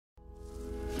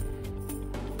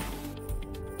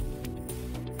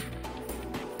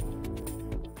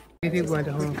Iti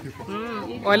gwanda ho.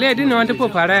 Ole dina wanta po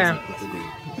paraya.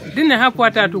 Dina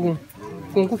hapwata tu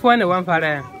Kounkoufouanou wan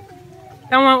paraya.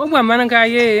 Tawa ubwa mananga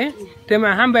ye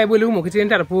tema hamba ibulu mu kitin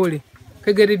tar poli.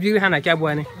 Ka gari bigri hana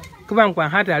Natiaboani. Ka ban kwa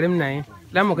hata rim nai.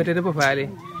 La mo kete po pale.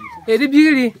 E di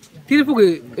bigri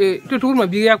tilfuge to turma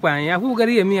bigri akwa ya fu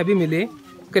gari yemi abimile.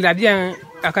 Ka la dia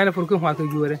akana furku hwa ka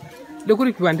jure. Le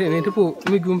kuri kwante ne to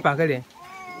mi gum pakale.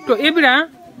 To ibra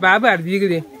baba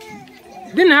bigri.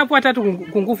 Dina hapwata tu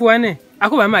Kounkoufouanou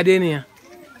ako ba ma denia.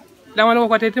 La wana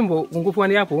ko tete mbo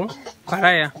Kounkoufouanou yapo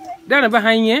paraya. Dara ba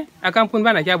hanye akan pun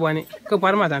ba Natiaboani ko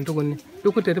parma tan tugunni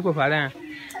dukute te po paraya.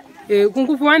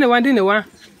 Kounkoufouanou wandi ne wa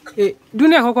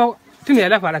dunia ko tumi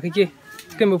ala fara kike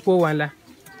tembe po wala.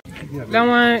 La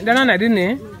wana dana na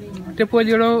dine te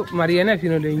poliro mariana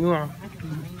fino le nyuwa.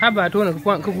 Haba to na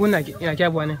ko bunna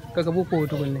Natiaboani ka ka bu ko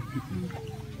tugunni.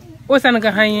 O san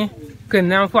ka hanye kan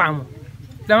nan faamu.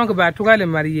 Dama ko ba tugale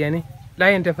mariani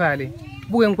la yente faale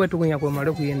bugen ko tugunya ko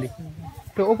maro ko yende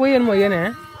to o ko yen mo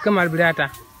yene kamar birata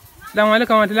dan wala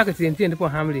kan wata laka tienti ende po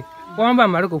hamri ko ba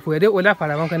maro ko fuede o la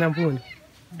fara kan nan pundi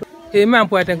e man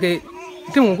po atan ke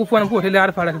tin ko fona po te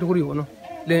la fara to kuri wono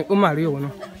le o maro yo wono